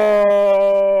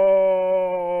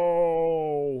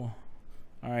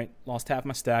 All right. Lost half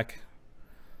my stack.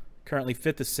 Currently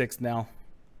 5th to 6th now.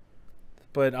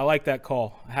 But I like that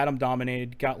call. I had him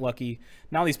dominated. Got lucky.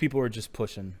 Now these people are just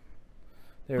pushing.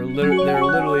 They're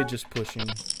literally just pushing.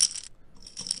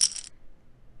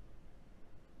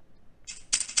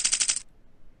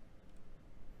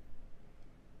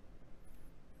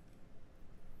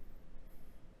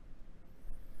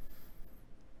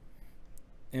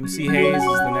 MC Hayes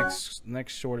is the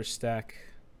next shortest stack.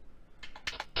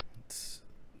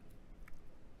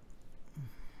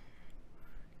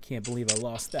 Can't believe I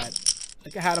lost that.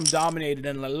 Like I had him dominated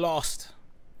and I lost.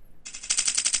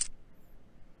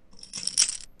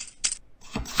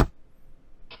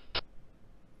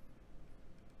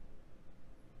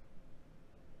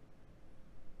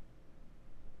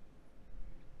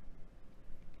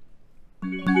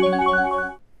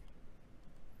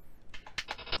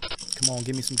 Come on,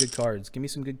 give me some good cards. Give me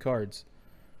some good cards.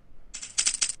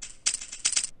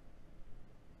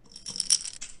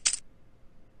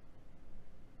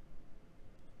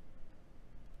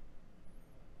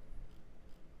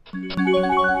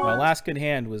 My last good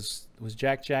hand was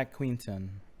Jack, Queen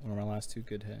 10. One of my last 2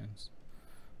 good hands.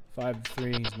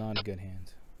 5-3 is not a good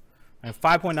hand. I have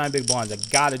 5.9 big blinds. I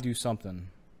gotta do something.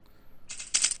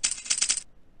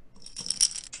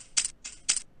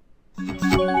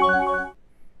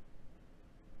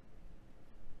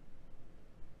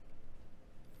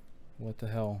 What the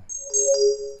hell?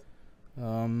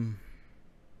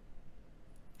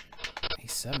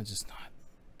 A7 is just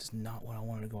not what I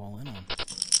wanted to go all in on.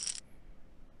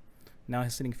 Now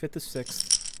he's sitting 5th to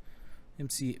 6th.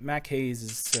 MC Mac Hayes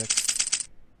is 6th.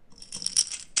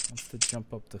 Wants to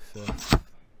jump up to 5th.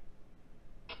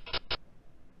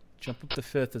 Jump up to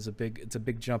 5th is it's a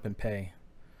big jump in pay.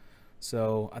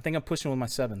 So I think I'm pushing with my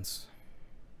 7s.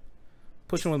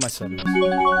 Pushing with my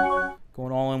 7s.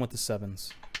 Going all in with the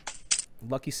 7s.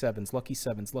 Lucky 7s, lucky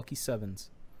 7s, lucky 7s.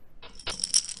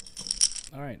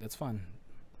 Alright, that's fine.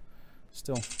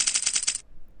 Still.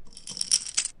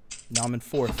 Now I'm in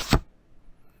 4th.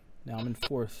 Now I'm in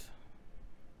 4th.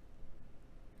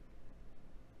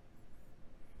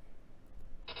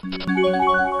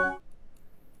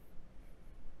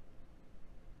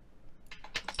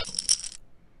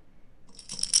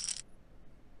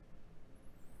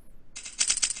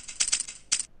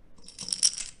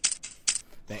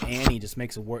 The ante just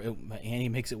makes it worth. Ante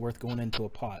makes it worth going into a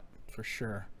pot for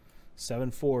sure.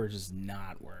 7-4 is just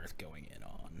not worth going in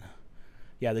on.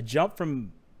 Yeah, the jump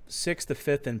from 6th to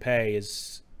 5th in pay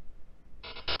is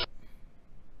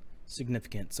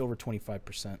significant. It's over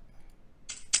 25%.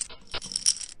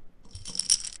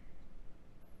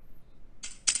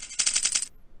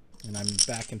 And I'm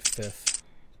back in 5th.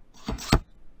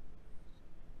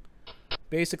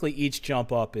 Basically, each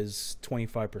jump up is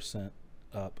 25%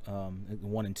 up.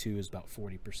 1 and 2 is about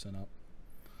 40% up.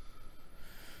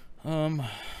 I'm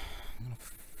gonna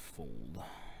fold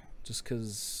just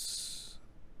because.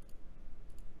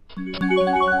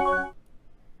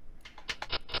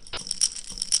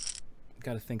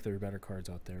 Got to think there are better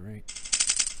cards out there, right?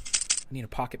 I need a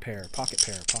pocket pair, pocket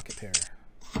pair, pocket pair.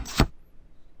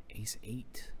 Ace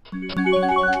 8.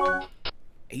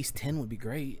 Ace 10 would be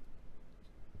great.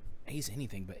 Ace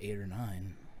anything but 8 or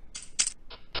 9.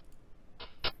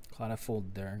 Glad I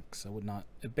folded there, because I would not.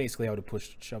 Basically, I would have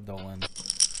shoved all in.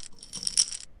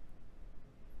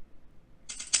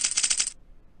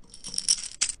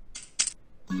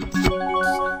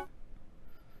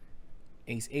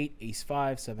 Ace 8, Ace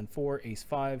 5, 7-4, Ace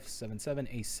 5, 7-7,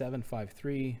 Ace 7,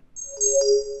 5-3,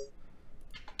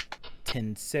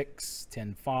 10-6,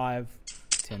 10-5,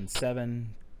 10-7,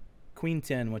 Queen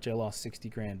 10, which I lost 60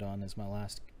 grand on, is my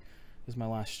last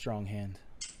strong hand.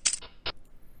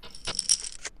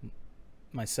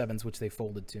 my sevens, which they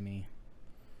folded to me,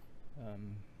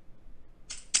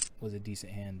 was a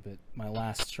decent hand. But my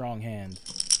last strong hand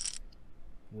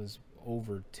was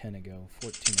over 10 ago,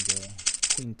 14 ago.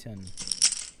 Queen 10.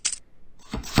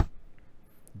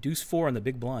 Deuce 4 on the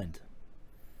big blind.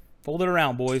 Fold it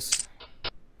around, boys.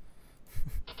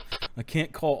 I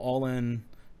can't call all in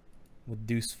with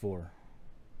deuce 4.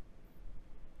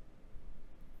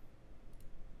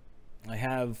 I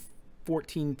have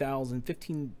 24,000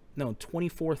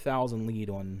 lead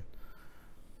on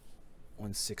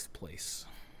 6th place.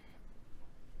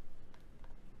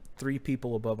 3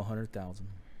 people above 100,000.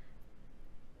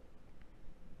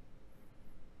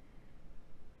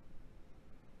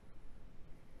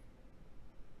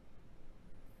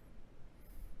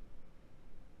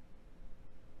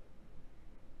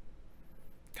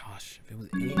 Gosh,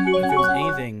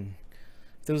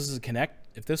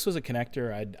 if this was a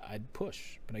connector, I'd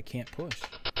push, but I can't push.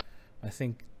 I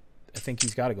think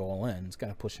he's got to go all in. He's got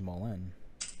to push him all in.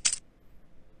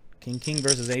 King King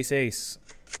versus Ace Ace.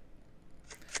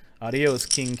 Adios,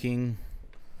 King King.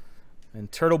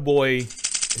 And Turtle Boy,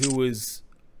 who was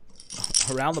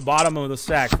around the bottom of the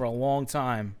stack for a long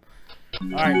time. All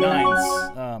right,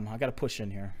 nines. I got to push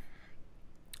in here.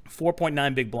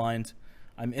 4.9 big blind.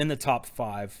 I'm in the top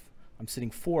 5. I'm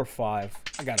sitting 4 or 5.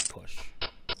 I got to push.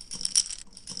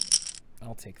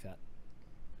 I'll take that.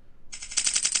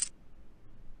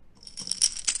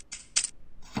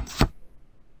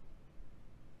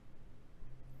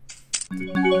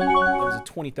 That was a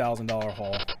 $20,000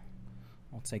 haul.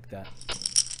 I'll take that.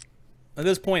 At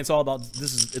this point, it's all about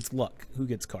it's luck. Who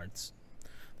gets cards?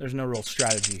 There's no real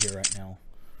strategy here right now.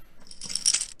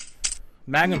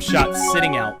 Magnum shot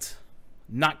sitting out.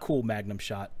 Not cool, Magnum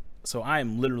shot. So I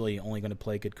am literally only going to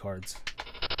play good cards.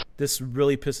 This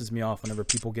really pisses me off whenever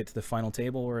people get to the final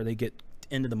table or they get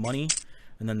into the money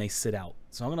and then they sit out.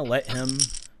 So I'm going to let him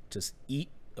just eat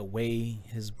away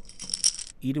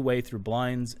through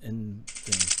blinds and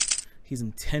things. He's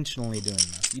intentionally doing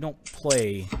this. You don't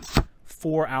play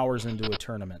 4 hours into a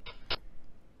tournament.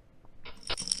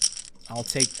 I'll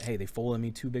take, hey, they folded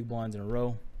me 2 big blinds in a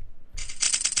row.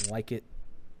 Like it.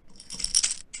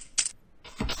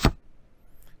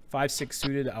 5-6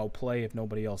 suited, I'll play if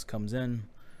nobody else comes in.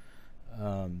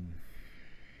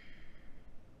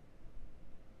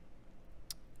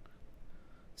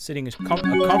 Sitting a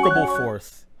comfortable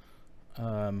 4th.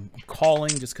 I'm calling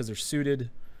just because they're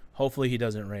suited. Hopefully he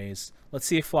doesn't raise. Let's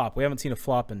see a flop. We haven't seen a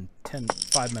flop in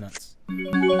 5 minutes.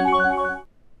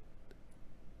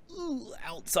 Ooh,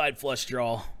 outside flush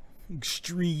draw.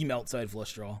 Extreme outside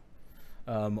flush draw.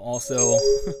 Also,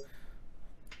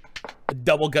 a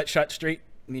double gut shot straight,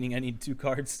 meaning I need 2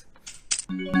 cards.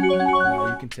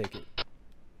 You can take it.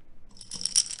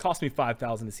 Cost me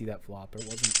 5,000 to see that flop.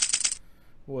 It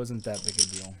wasn't that big a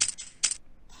deal.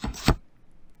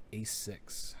 Ace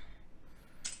 6.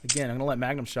 Again, I'm gonna let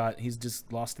Magnum shot. He's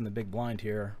just lost in the big blind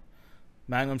here.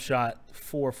 Magnum shot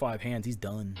 4 or 5 hands. He's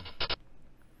done.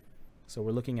 So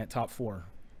we're looking at top 4.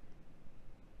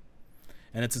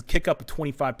 And it's a kick up of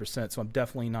 25%, so I'm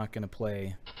definitely not gonna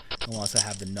play unless I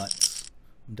have the nuts.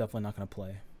 I'm definitely not gonna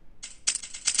play.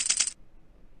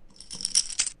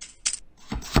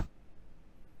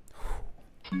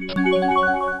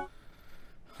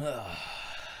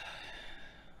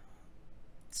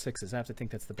 Sixes. I have to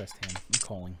think that's the best hand. I'm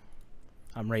calling.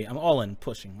 I'm ready. I'm all in.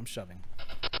 Pushing. I'm shoving.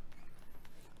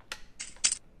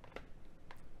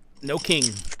 No king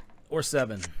or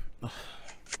 7. Ugh.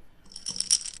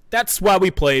 That's why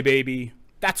we play, baby.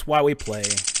 That's why we play.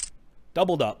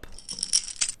 Doubled up.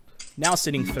 Now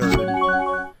sitting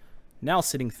 3rd. Now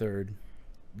sitting 3rd.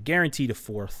 Guaranteed a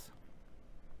 4th.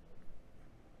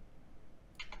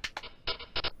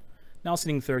 Now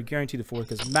sitting 3rd, guaranteed a 4th,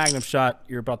 because Magnum shot,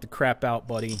 you're about to crap out,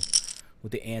 buddy,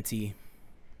 with the ante.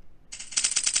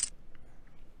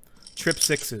 Trip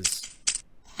 6s.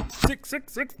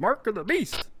 666, mark of the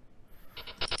beast.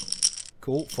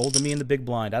 Cool, folded me in the big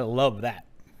blind. I love that.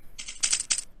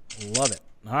 Love it.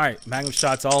 All right, Magnum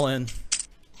shot's all in.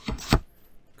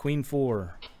 Queen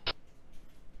 4.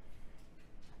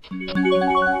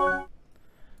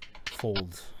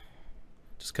 Fold.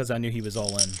 Just because I knew he was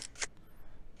all in.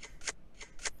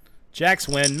 Jacks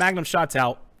win. Magnum shot's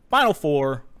out. Final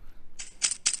 4.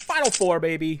 Final 4,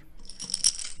 baby.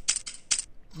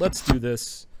 Let's do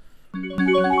this.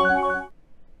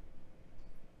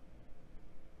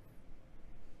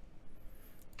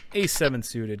 Ace 7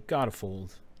 suited. Gotta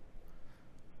fold.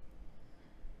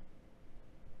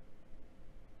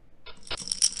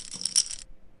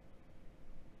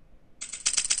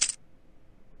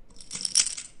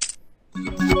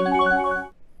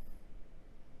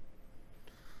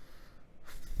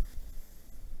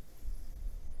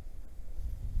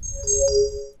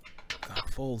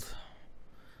 fold.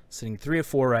 Sitting 3 of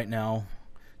 4 right now.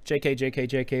 JK,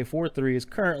 4-3 is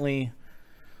currently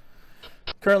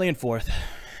in 4th.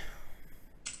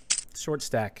 Short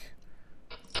stack.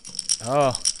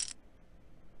 Oh.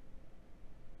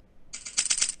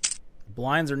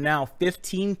 Blinds are now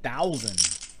 15,000.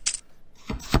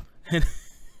 And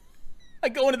I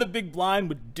go into the big blind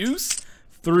with deuce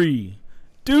 3.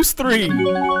 Deuce 3.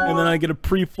 And then I get a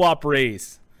pre-flop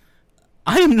raise.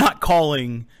 I am not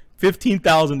calling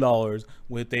 $15,000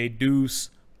 with a deuce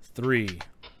 3.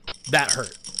 That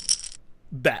hurt.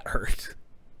 That hurt.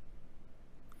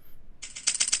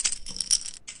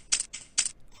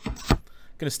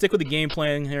 Gonna stick with the game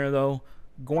plan here though.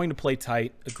 Going to play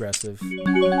tight, aggressive. We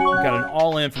got an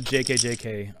all-in from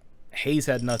JK. Hayes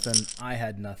had nothing. I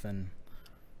had nothing.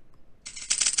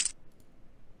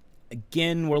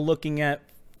 Again, we're looking at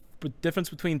the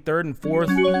difference between 3rd and 4th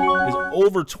is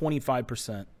over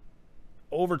 25%.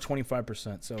 Over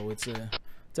 25%. So it's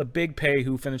a big pay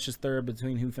who finishes 3rd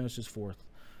between who finishes 4th.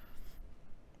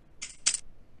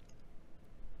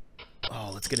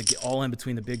 Oh, let's get all in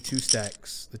between the big 2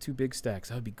 stacks. The 2 big stacks.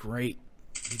 That would be great.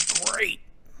 That'd be great.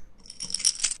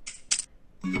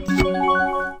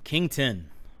 King 10.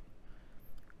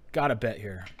 Gotta bet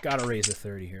here. Gotta raise a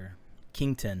 30 here.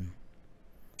 King 10.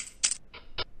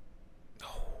 Oh.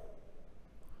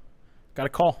 Gotta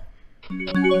call.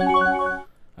 I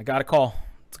gotta call.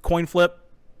 It's a coin flip.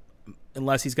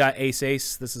 Unless he's got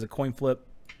ace-ace. This is a coin flip.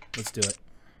 Let's do it.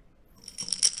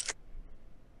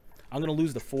 I'm going to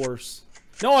lose the 4s.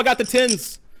 No, I got the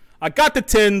 10s. I got the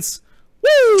 10s.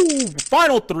 Woo!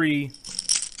 Final 3.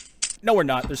 No, we're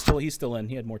not. He's still in.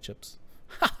 He had more chips.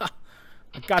 I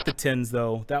got the 10s,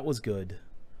 though. That was good.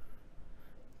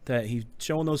 That he's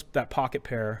showing that pocket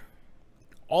pair.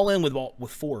 All in with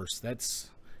 4s.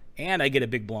 And I get a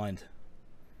big blind.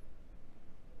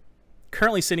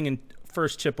 Currently sitting in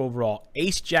first chip overall.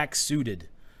 Ace-Jack suited.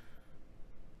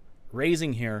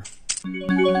 Raising here.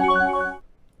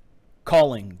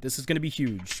 Calling. This is going to be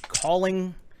huge.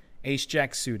 Calling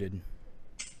Ace-Jack suited.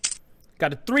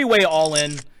 Got a 3-way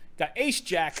all-in. Got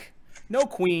Ace-Jack. No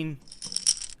queen.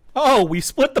 Oh, we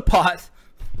split the pot.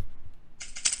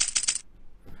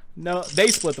 No, they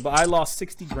split the pot. I lost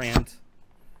 60 grand.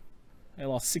 I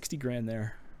lost 60 grand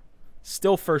there.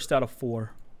 Still first out of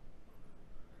 4.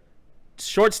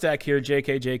 Short stack here,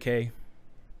 JK.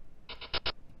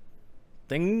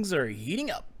 Things are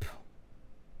heating up.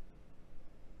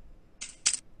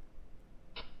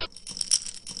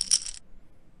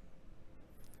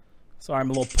 Sorry,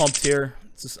 I'm a little pumped here.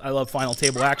 I love final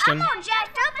table action.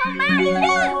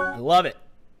 I love it.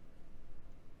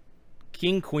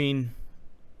 King, queen.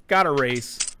 Gotta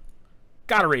raise.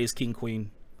 Gotta raise king, queen.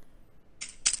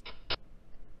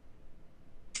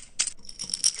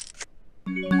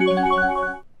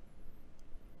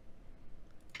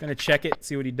 Gonna check it,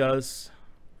 see what he does.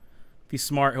 If he's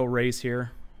smart, he'll raise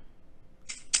here.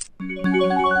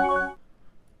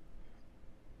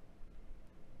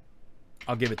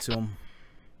 I'll give it to him.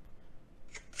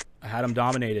 I had him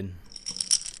dominated.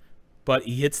 But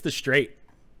he hits the straight.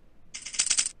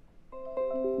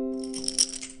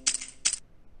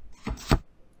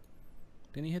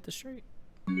 Didn't he hit the straight?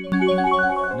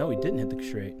 No, he didn't hit the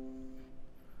straight.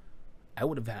 I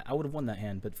would have won that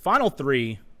hand. But final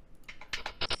 3.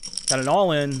 Got an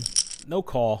all-in. No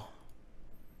call.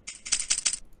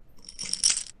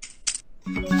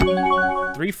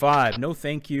 3-5. No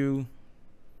thank you.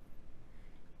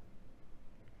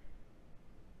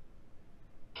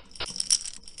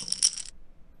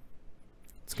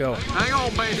 Let's go. Hang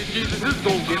on, baby Jesus. This is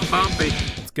gonna get bumpy.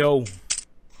 Let's go.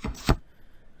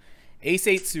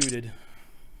 Ace-8 suited.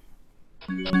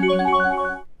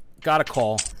 Got a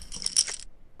call.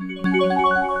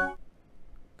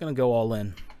 Gonna go all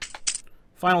in.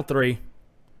 Final 3.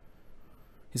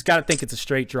 He's got to think it's a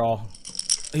straight draw.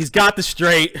 He's got the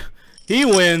straight. He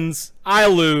wins. I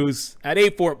lose at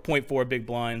 8.4 big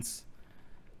blinds.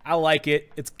 I like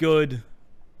it. It's good.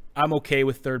 I'm okay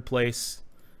with 3rd place.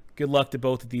 Good luck to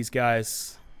both of these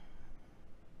guys.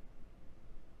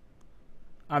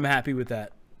 I'm happy with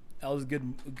that. That was a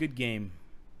good game.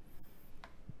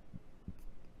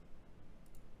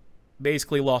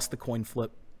 Basically lost the coin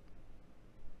flip.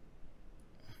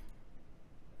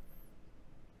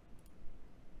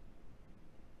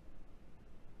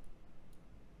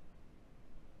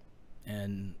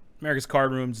 And America's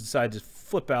Card Rooms decided to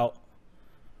flip out.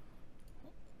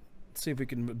 Let's see if we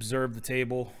can observe the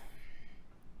table.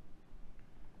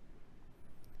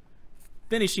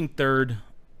 Finishing 3rd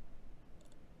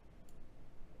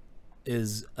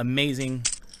is amazing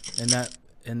in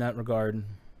that regard.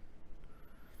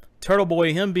 Turtle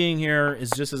Boy, him being here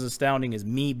is just as astounding as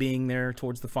me being there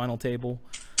towards the final table.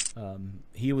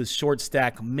 He was short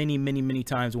stack many, many, many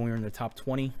times when we were in the top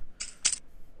 20.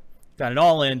 Got it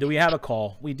all in. Do we have a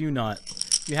call? We do not.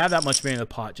 If you have that much money in the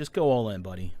pot, just go all in,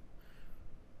 buddy.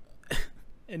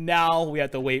 And now we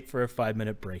have to wait for a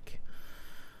 5-minute break.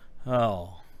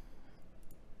 Oh.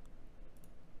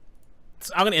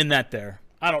 So I'm going to end that there.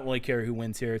 I don't really care who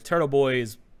wins here. Turtle Boy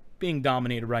is being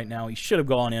dominated right now. He should have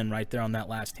gone in right there on that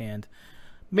last hand.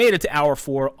 Made it to hour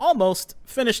 4. Almost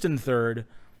finished in third.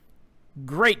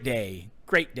 Great day.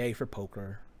 Great day for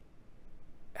poker.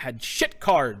 Had shit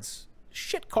cards.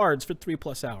 Shit cards for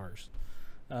 3+ hours.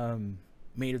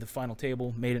 Made it to the final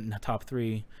table. Made it in the top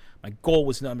 3. My goal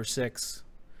was number 6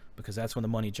 because that's when the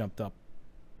money jumped up.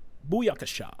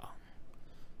 Booyakasha.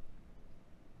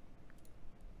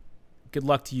 Good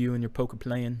luck to you and your poker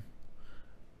playing.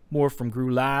 More from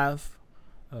Grouxlive.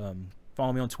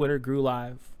 Follow me on Twitter,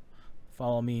 Grouxlive.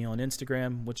 Follow me on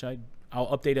Instagram, which I'll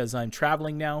update as I'm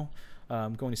traveling now.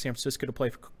 I'm going to San Francisco to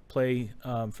play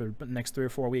for the next 3 or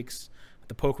 4 weeks at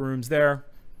the poker rooms there.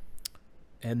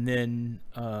 And then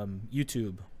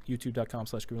YouTube,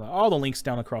 youtube.com/Grouxlive. All the links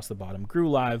down across the bottom.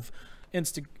 Grouxlive,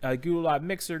 Grouxlive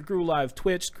Mixer, Grouxlive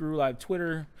Twitch, Grouxlive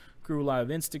Twitter, Grouxlive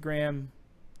Instagram,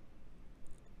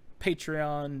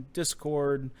 Patreon,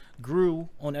 Discord, Gru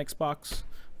on Xbox.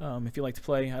 If you like to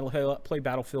play, I play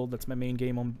Battlefield. That's my main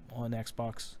game on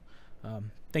Xbox.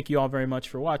 Thank you all very much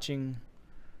for watching.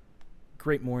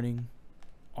 Great morning.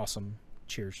 Awesome.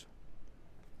 Cheers.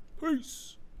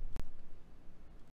 Peace.